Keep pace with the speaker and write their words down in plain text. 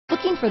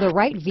Looking for the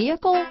right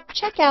vehicle?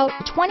 Check out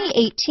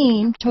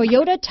 2018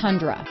 Toyota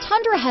Tundra.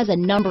 Tundra has a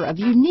number of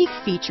unique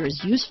features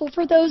useful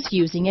for those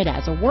using it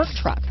as a work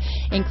truck,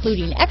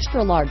 including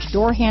extra large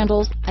door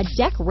handles, a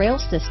deck rail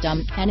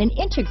system, and an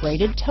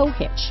integrated tow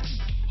hitch.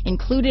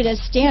 Included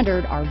as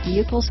standard are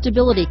vehicle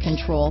stability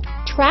control,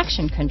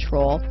 traction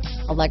control,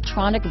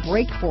 electronic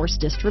brake force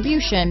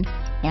distribution,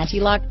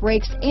 anti-lock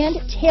brakes, and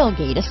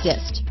tailgate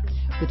assist.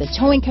 With a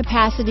towing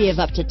capacity of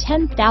up to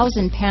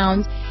 10,000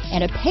 pounds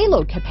and a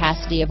payload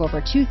capacity of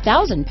over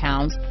 2,000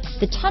 pounds,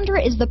 the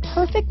Tundra is the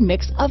perfect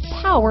mix of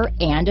power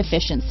and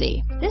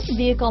efficiency. This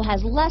vehicle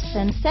has less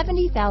than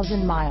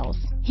 70,000 miles.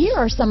 Here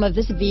are some of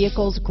this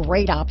vehicle's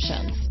great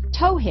options: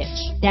 tow hitch,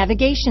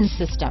 navigation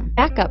system,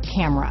 backup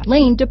camera,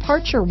 lane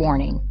departure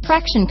warning,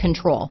 traction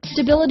control,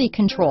 stability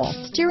control,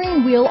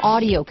 steering wheel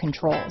audio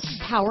controls,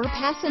 power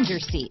passenger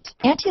seat,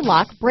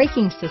 anti-lock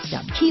braking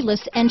system,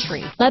 keyless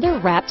entry,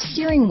 leather-wrapped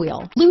steering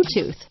wheel,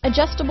 Bluetooth,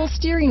 adjustable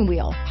steering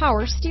wheel,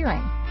 power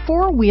steering,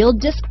 four-wheel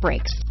disc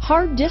brakes,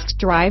 hard disk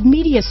drive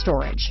media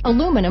storage,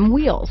 aluminum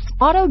wheels,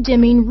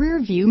 auto-dimming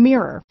rear-view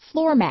mirror,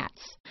 floor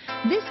mats.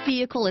 This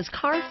vehicle is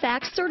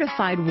Carfax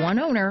certified one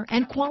owner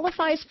and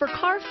qualifies for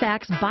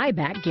Carfax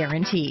buyback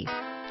guarantee.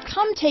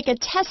 Come take a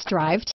test drive